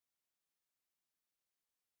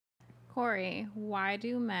Corey, why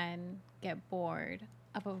do men get bored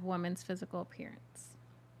of a woman's physical appearance?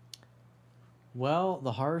 Well,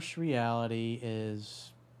 the harsh reality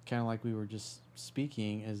is kind of like we were just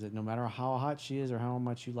speaking, is that no matter how hot she is or how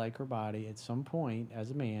much you like her body, at some point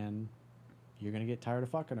as a man, you're going to get tired of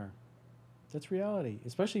fucking her. That's reality,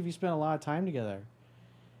 especially if you spend a lot of time together.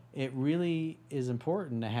 It really is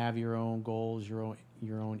important to have your own goals, your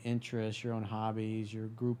own interests, your own hobbies, your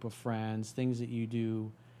group of friends, things that you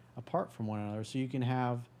do apart from one another, so you can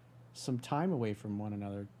have some time away from one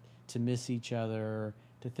another, to miss each other,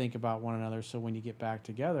 to think about one another. So when you get back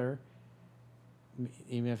together,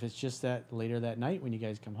 even if it's just that later that night when you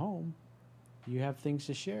guys come home, you have things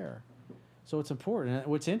to share. So it's important. And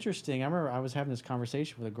what's interesting, I remember I was having this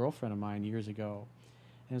conversation with a girlfriend of mine years ago,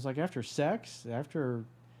 and it's like after sex, after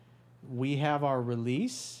we have our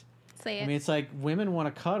release. Say it. I mean, it's like women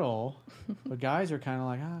want to cuddle, but guys are kind of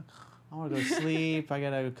like, I want to go sleep. I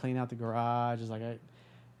gotta go clean out the garage. It's like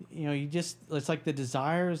it's like the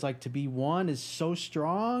desires, like to be one, is so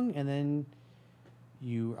strong, and then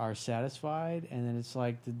you are satisfied, and then it's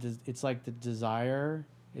like the desire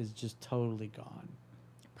is just totally gone.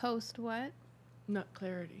 Post what? Nut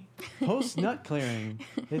clarity. Post nut clearing,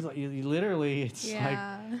 it's like you literally,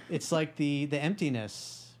 Yeah. it's like the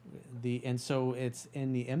emptiness, and so it's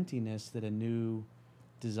in the emptiness that a new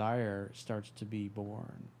desire starts to be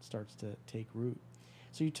born, starts to take root.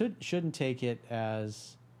 So you shouldn't take it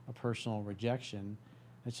as a personal rejection.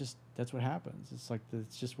 That's what happens.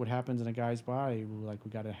 It's just what happens in a guy's body. We're like,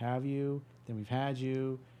 we got to have you, then we've had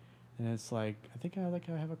you, and it's like, I think I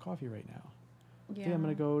have a coffee right now. I think I'm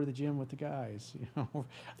gonna go to the gym with the guys. I think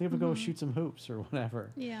I'm gonna go shoot some hoops or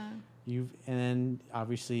whatever. Yeah. And then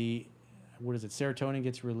obviously, what is it? Serotonin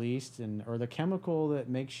gets released, or the chemical that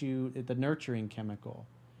makes you, the nurturing chemical,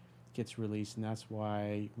 gets released, and that's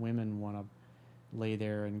why women want to lay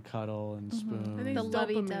there and cuddle and spoon. I think The it's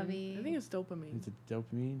lovey-dovey. dopamine. I think it's dopamine. Is it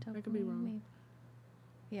dopamine? I could be wrong. Maybe.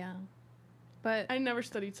 Yeah. But I never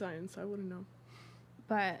studied science, so I wouldn't know.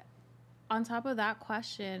 But on top of that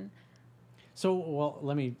question, So, well,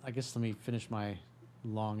 let me finish my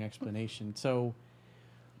long explanation. So,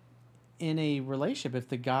 in a relationship, if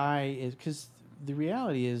the guy is, because the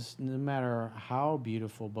reality is, no matter how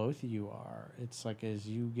beautiful both of you are, it's like as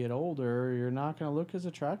you get older, you're not going to look as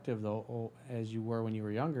attractive though as you were when you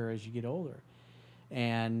were younger as you get older.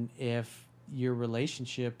 And if your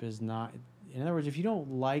relationship is not, in other words, if you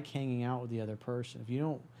don't like hanging out with the other person, if you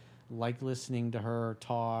don't like listening to her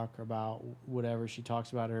talk about whatever she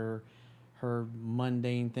talks about, her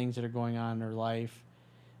mundane things that are going on in her life,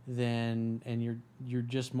 then, and you're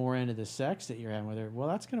just more into the sex that you're having with her, well,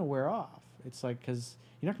 that's going to wear off. It's like, because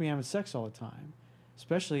you're not going to be having sex all the time,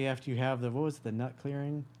 especially after you have the, what was it, the nut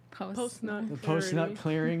clearing? post Post-nut The clarity. post-nut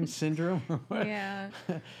clearing syndrome? Or Yeah.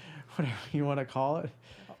 whatever you want to call it.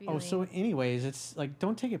 Oh, so Feeling. anyways, it's like,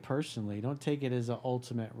 don't take it personally. Don't take it as an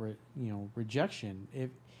ultimate, rejection.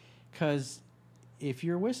 Because if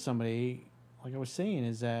you're with somebody, like I was saying,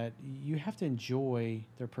 is that you have to enjoy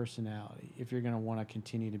their personality if you're going to want to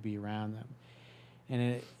continue to be around them.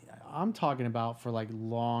 And I'm talking about for like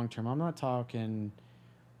long term. I'm not talking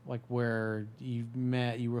like where you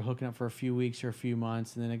were hooking up for a few weeks or a few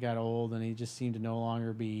months, and then it got old, and he just seemed to no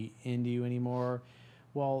longer be into you anymore.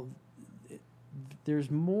 Well, there's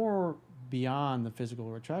more beyond the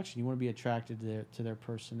physical attraction. You want to be attracted to their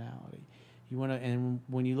personality. You want to, and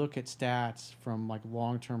when you look at stats from like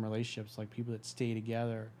long-term relationships, like people that stay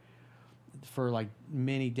together for like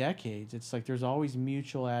many decades, it's like there's always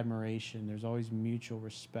mutual admiration. There's always mutual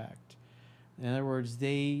respect. In other words,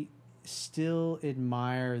 they still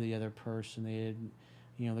admire the other person.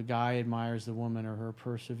 The guy admires the woman or her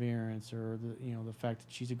perseverance, or the fact that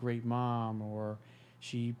she's a great mom, or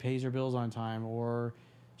she pays her bills on time, or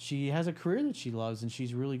she has a career that she loves and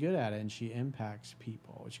she's really good at it and she impacts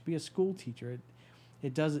people. She could be a school teacher.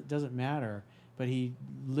 It doesn't matter. But he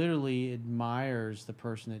literally admires the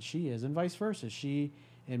person that she is, and vice versa. She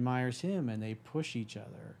admires him, and they push each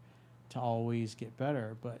other to always get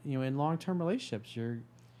better. But in long-term relationships, you're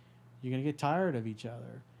going to get tired of each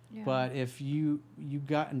other. Yeah. But if you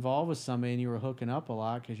got involved with somebody and you were hooking up a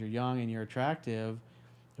lot because you're young and you're attractive,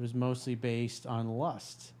 it was mostly based on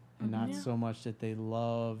lust and not so much that they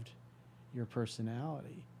loved your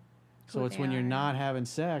personality. So Who it's they when you're are. not having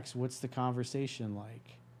sex, what's the conversation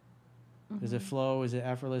like? Does it flow? Is it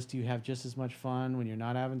effortless? Do you have just as much fun when you're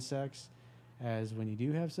not having sex as when you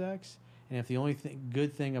do have sex? And if the only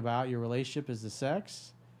good thing about your relationship is the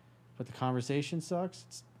sex, but the conversation sucks,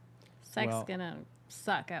 Sex gonna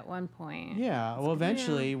suck at one point. yeah. Well,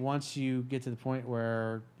 eventually, once you get to the point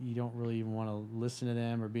where you don't really even want to listen to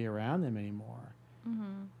them or be around them anymore,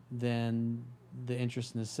 then the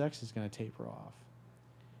interest in the sex is going to taper off.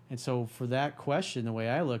 And so for that question, the way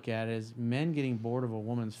I look at it is men getting bored of a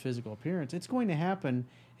woman's physical appearance. It's going to happen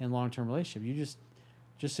in long-term relationship. You just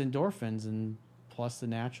endorphins and plus the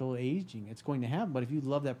natural aging. It's going to happen. But if you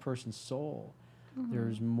love that person's soul,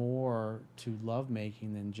 there's more to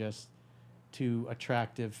lovemaking than just two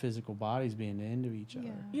attractive physical bodies being into each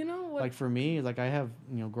other. You know what? Like for me, like I have,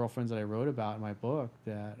 girlfriends that I wrote about in my book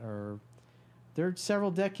that they're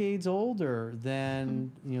several decades older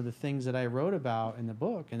than, the things that I wrote about in the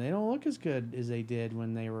book. And they don't look as good as they did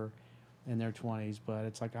when they were in their 20s. But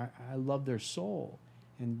it's like, I love their soul.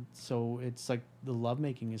 And so it's like the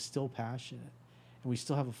lovemaking is still passionate. And we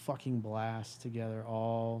still have a fucking blast together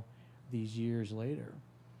all these years later.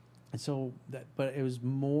 And so but it was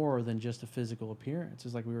more than just a physical appearance.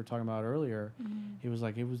 It's like we were talking about earlier. It was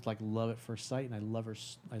like love at first sight, and I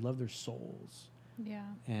love their souls. Yeah.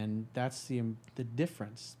 And that's the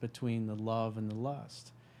difference between the love and the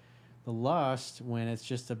lust. The lust, when it's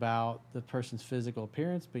just about the person's physical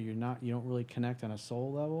appearance, but you don't really connect on a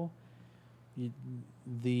soul level.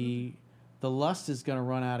 The lust is going to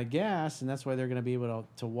run out of gas, and that's why they're going to be able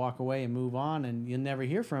to walk away and move on, and you'll never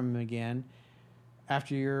hear from them again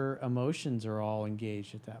after your emotions are all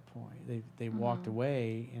engaged at that point. They walked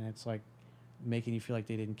away, and it's like making you feel like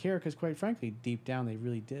they didn't care, because quite frankly, deep down, they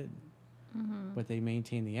really didn't. But they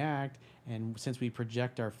maintain the act, and since we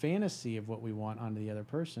project our fantasy of what we want onto the other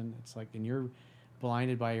person, it's like, and you're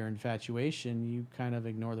blinded by your infatuation, you kind of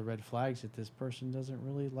ignore the red flags that this person doesn't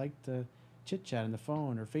really like to chit-chat on the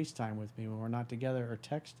phone or FaceTime with me when we're not together, or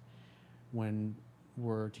text when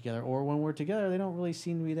we're together, or when we're together, they don't really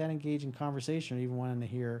seem to be that engaged in conversation or even wanting to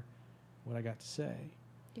hear what I got to say.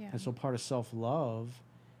 Yeah. And so part of self-love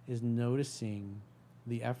is noticing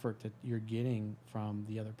the effort that you're getting from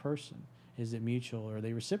the other person. Is it mutual, or are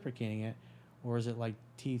they reciprocating it, or is it like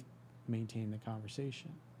teeth maintaining the conversation?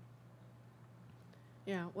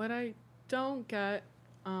 Yeah, what I don't get,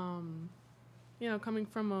 coming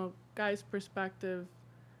from a guy's perspective,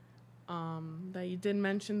 that you did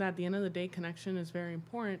mention that at the end of the day, connection is very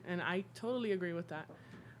important, and I totally agree with that.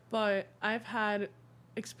 But I've had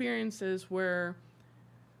experiences where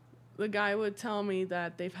the guy would tell me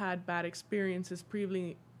that they've had bad experiences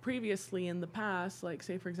previously in the past, like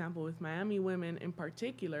say for example with Miami women in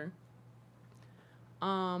particular.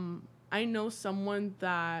 I know someone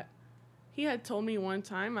that he had told me one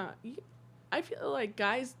time, I feel like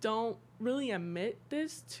guys don't really admit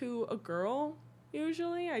this to a girl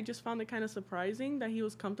usually. I just found it kind of surprising that he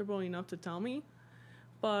was comfortable enough to tell me.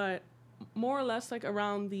 But more or less, like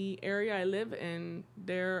around the area I live in,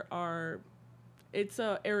 it's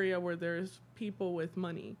a area where there's people with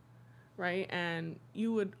money, right? And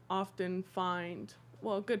you would often find,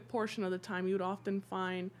 well, a good portion of the time, you would often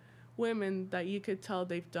find women that you could tell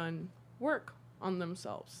they've done work on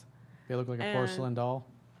themselves. They look like a porcelain doll?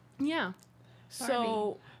 Yeah. Barbie.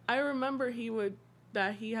 So I remember he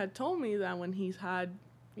had told me that when he's had,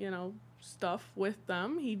 stuff with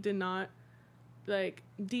them, he did not, like,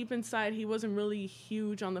 deep inside, he wasn't really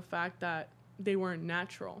huge on the fact that they weren't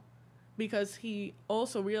natural. Because he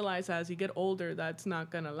also realized as you get older, that's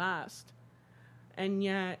not going to last. And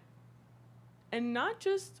yet, and not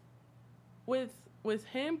just with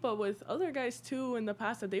him, but with other guys too in the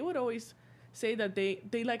past, that they would always say that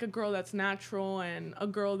they like a girl that's natural and a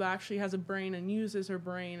girl that actually has a brain and uses her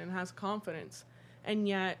brain and has confidence. And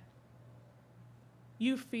yet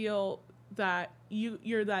you feel that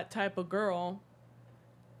you're that type of girl,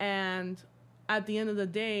 and at the end of the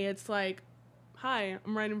day it's like, hi,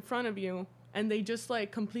 I'm right in front of you, and they just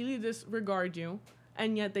like completely disregard you,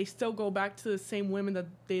 and yet they still go back to the same women that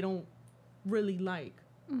they don't really like.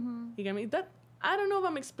 You get me? That, I don't know if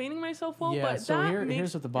I'm explaining myself well, yeah, but so that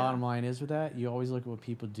here's what the bottom line is with that. You always look at what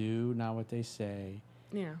people do, not what they say.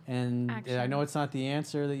 Yeah. And Action. I know it's not the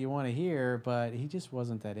answer that you want to hear, but he just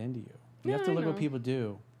wasn't that into you. You have to I look at what know. people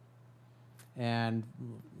do. And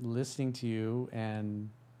listening to you, and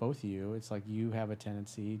both of you, it's like you have a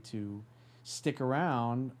tendency to stick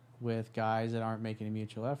around with guys that aren't making a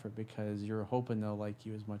mutual effort because you're hoping they'll like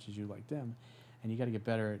you as much as you like them. And you got to get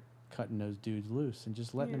better at cutting those dudes loose and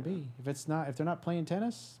just letting them be. If they're not playing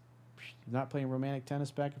tennis, not playing romantic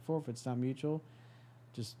tennis back and forth, if it's not mutual,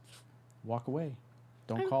 just walk away.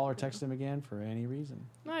 Don't call or text them again for any reason.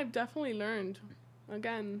 No, I've definitely learned.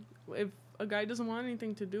 Again, if a guy doesn't want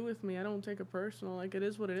anything to do with me, I don't take it personal. Like, it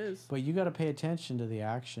is what it is. But you got to pay attention to the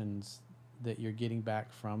actions that you're getting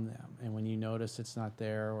back from them. And when you notice it's not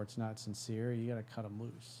there or it's not sincere, you got to cut them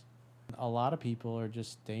loose. A lot of people are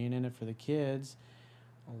just staying in it for the kids.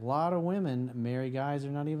 A lot of women marry guys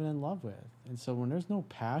they're not even in love with. And so when there's no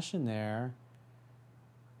passion there,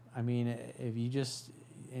 I mean, if you just,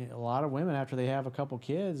 a lot of women after they have a couple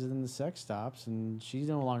kids, then the sex stops, and she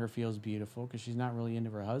no longer feels beautiful because she's not really into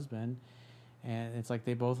her husband, and it's like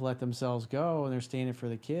they both let themselves go, and they're staying it for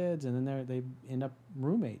the kids, and then they end up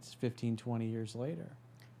roommates 15, 20 years later.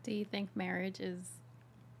 Do you think marriage is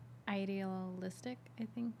idealistic? I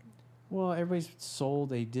think. Well, everybody's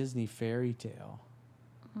sold a Disney fairy tale.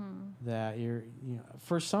 That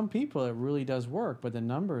for some people it really does work, but the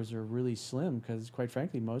numbers are really slim because, quite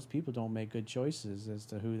frankly, most people don't make good choices as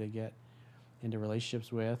to who they get into relationships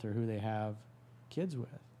with or who they have kids with.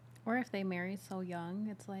 Or if they marry so young,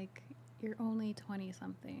 it's like you're only 20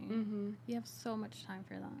 something. Mm-hmm. You have so much time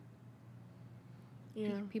for that.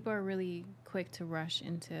 Yeah. People are really quick to rush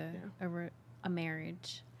into a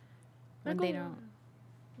marriage when they don't.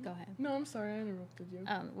 Go ahead. No, I'm sorry, I interrupted you.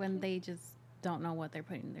 When they just don't know what they're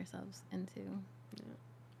putting themselves into.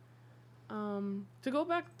 To go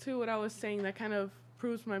back to what I was saying, that kind of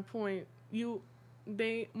proves my point.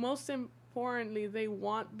 Most importantly, they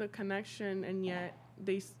want the connection, and yet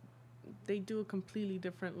they do a completely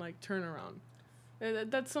different turnaround.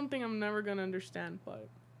 That's something I'm never gonna understand. But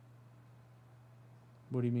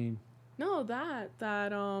What do you mean? no, that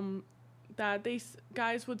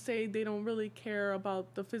guys would say they don't really care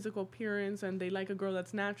about the physical appearance, and they like a girl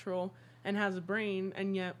that's natural and has a brain,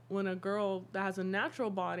 and yet when a girl that has a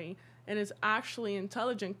natural body and is actually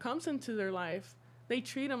intelligent comes into their life, they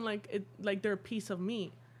treat them like they're a piece of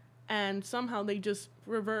meat, and somehow they just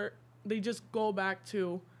go back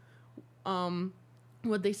to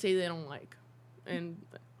what they say they don't like. And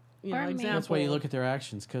That's why you look at their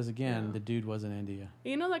actions, because again, the dude wasn't into you.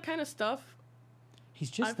 You know, that kind of stuff. He's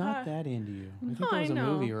just not that into you. I think that was a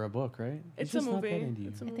movie or a book, right? It's He's a just movie. Not that into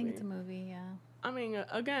you. I think it's a movie, yeah. I mean,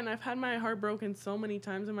 again, I've had my heart broken so many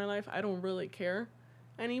times in my life, I don't really care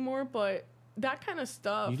anymore, but that kind of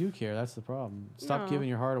stuff. You do care. That's the problem. Stop giving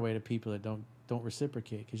your heart away to people that don't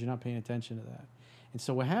reciprocate, because you're not paying attention to that. And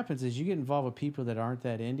so what happens is you get involved with people that aren't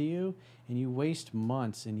that into you, and you waste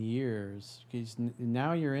months and years, because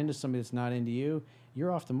now you're into somebody that's not into you.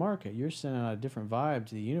 You're off the market. You're sending out a different vibe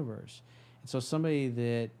to the universe. And so somebody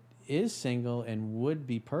that is single and would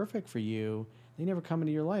be perfect for you, they never come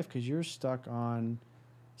into your life because you're stuck on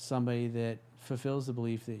somebody that fulfills the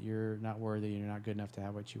belief that you're not worthy and you're not good enough to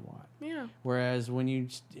have what you want. Yeah. Whereas when you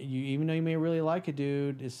even though you may really like a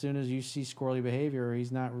dude, as soon as you see squirrely behavior or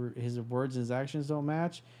his words and his actions don't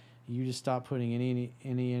match, you just stop putting any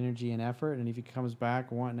energy and effort. And if he comes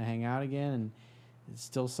back wanting to hang out again and it's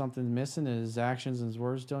still something missing and his actions and his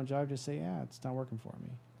words don't jive, just say, yeah, it's not working for me.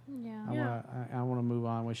 Yeah. I want to move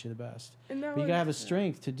on. Wish you the best. And but you gotta have the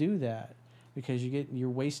strength to do that, because you're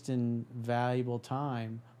wasting valuable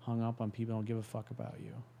time hung up on people who don't give a fuck about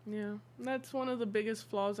you. Yeah, that's one of the biggest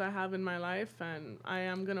flaws I have in my life, and I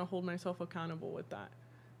am gonna hold myself accountable with that.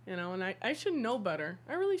 And I should know better.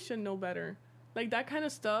 I really should know better. Like that kind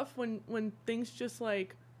of stuff, when things just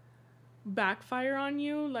backfire on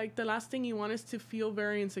you, the last thing you want is to feel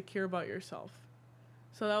very insecure about yourself.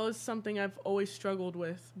 So that was something I've always struggled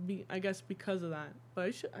with, I guess because of that.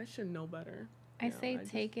 But I should know better. I say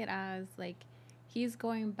take it as he's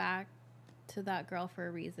going back to that girl for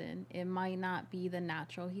a reason. It might not be the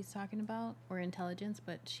natural he's talking about or intelligence,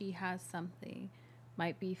 but she has something.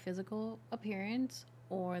 Might be physical appearance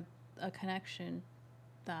or a connection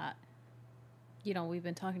that we've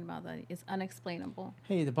been talking about that is unexplainable.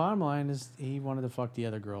 Hey, the bottom line is he wanted to fuck the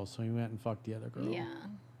other girl, so he went and fucked the other girl. Yeah.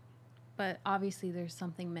 But obviously there's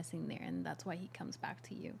something missing there, and that's why he comes back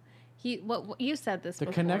to you. What you said this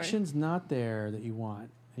before. The connection's not there that you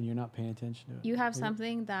want, and you're not paying attention to it. You have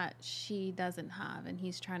something that she doesn't have, and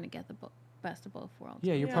he's trying to get the best of both worlds.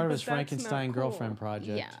 Yeah, you're part of his Frankenstein girlfriend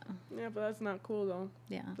project. Yeah. Yeah, but that's not cool, though.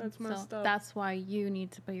 Yeah. That's messed up. That's why you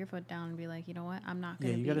need to put your foot down and be like, you know what? I'm not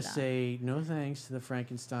going to be that. Yeah, you got to say, no thanks to the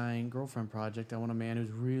Frankenstein girlfriend project. I want a man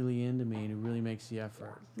who's really into me and who really makes the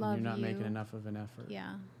effort. Love and you're not you. making enough of an effort.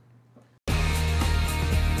 Yeah.